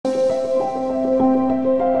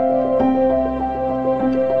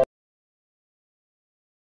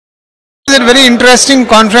a very interesting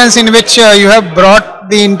conference in which you have brought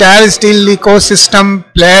the entire steel ecosystem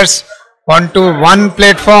players onto one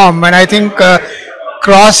platform, and I think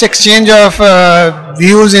cross exchange of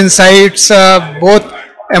views, insights, both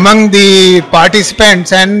among the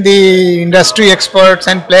participants and the industry experts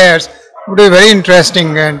and players would be very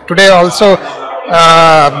interesting. And today also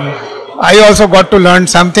I also got to learn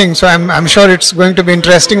something, so I'm sure it's going to be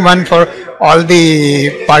interesting one for all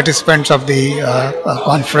the participants of the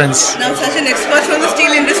conference. Now, such an expert from the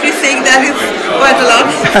steel industry saying that is quite a lot.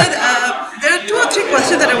 There are 2 or 3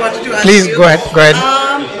 questions that I wanted to ask you. Please go ahead. Go ahead.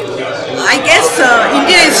 I guess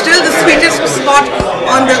India is still the sweetest spot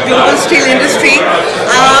on the global steel industry,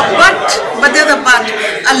 but there's a but.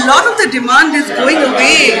 A lot of the demand is going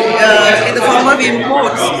away in the form of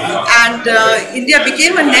imports, and India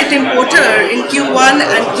became a net importer in Q1,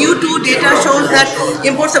 and Q2 data shows that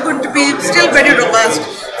imports are going to be still very robust.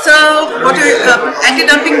 So, what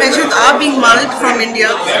anti-dumping measures are being mulled from India,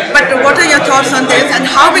 but what are your thoughts on this, and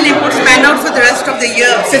how will imports pan out for the rest of the year,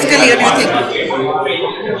 fiscal year, do you think?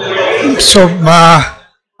 So,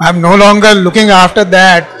 I'm no longer looking after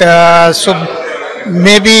that, so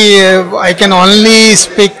maybe I can only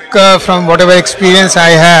speak from whatever experience I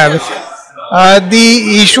have.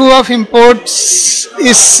 The issue of imports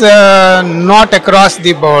is not across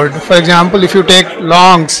the board. For example, if you take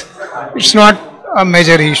longs, it's not a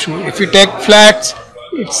major issue. If you take flats,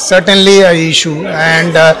 it's certainly an issue.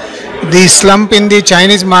 And the slump in the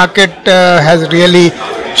Chinese market has really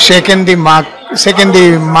shaken the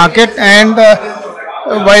market, and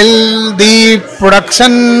while the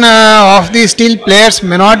production of the steel players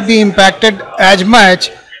may not be impacted as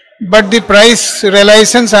much, but the price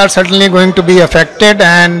realizations are certainly going to be affected,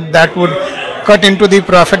 and that would cut into the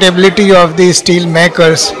profitability of the steel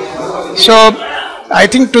makers. So I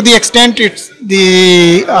think to the extent it's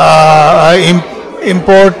the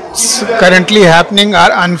imports currently happening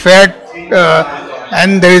are unfair,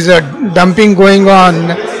 and there is a dumping going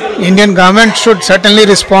on, Indian government should certainly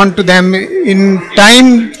respond to them in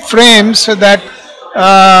time frames so that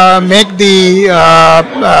make the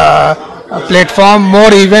platform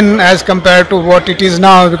more even as compared to what it is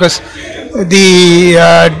now, because the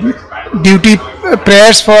duty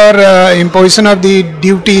prayers for imposition of the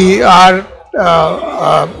duty are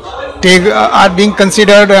being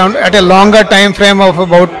considered at a longer time frame of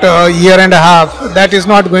about a year and a half. That is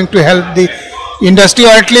not going to help the industry, or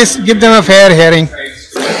at least give them a fair hearing.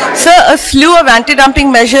 Sir, a slew of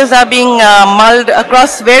anti-dumping measures are being mulled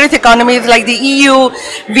across various economies like the EU,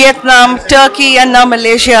 Vietnam, Turkey, and now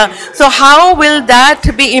Malaysia. So how will that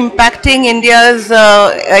be impacting India's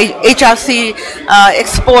HRC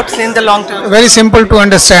exports in the long term? Very simple to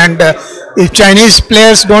understand. If Chinese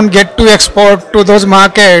players don't get to export to those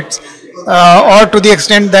markets, or to the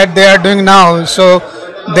extent that they are doing now, so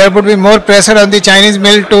there would be more pressure on the Chinese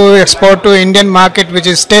mill to export to Indian market, which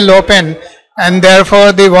is still open. And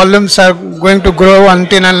therefore the volumes are going to grow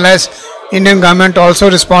until unless Indian government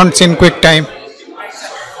also responds in quick time.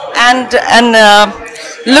 And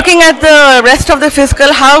looking at the rest of the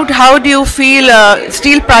fiscal, how do you feel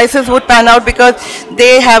steel prices would pan out, because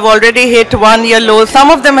they have already hit 1-year lows.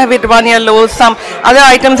 Some of them have hit 1-year lows. Some other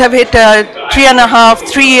items have hit 3.5,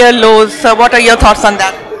 3-year lows. So what are your thoughts on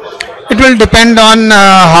that? It will depend on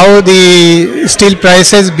how the steel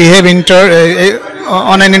prices behave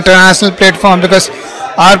on an international platform, because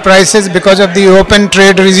our prices, because of the open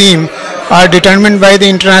trade regime, are determined by the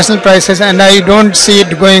international prices, and I don't see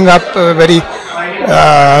it going up very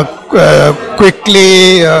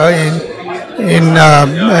quickly in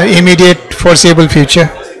immediate foreseeable future.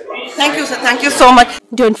 Thank you, sir. Thank you so much.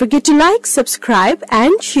 Don't forget to like, subscribe,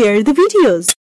 and share the videos.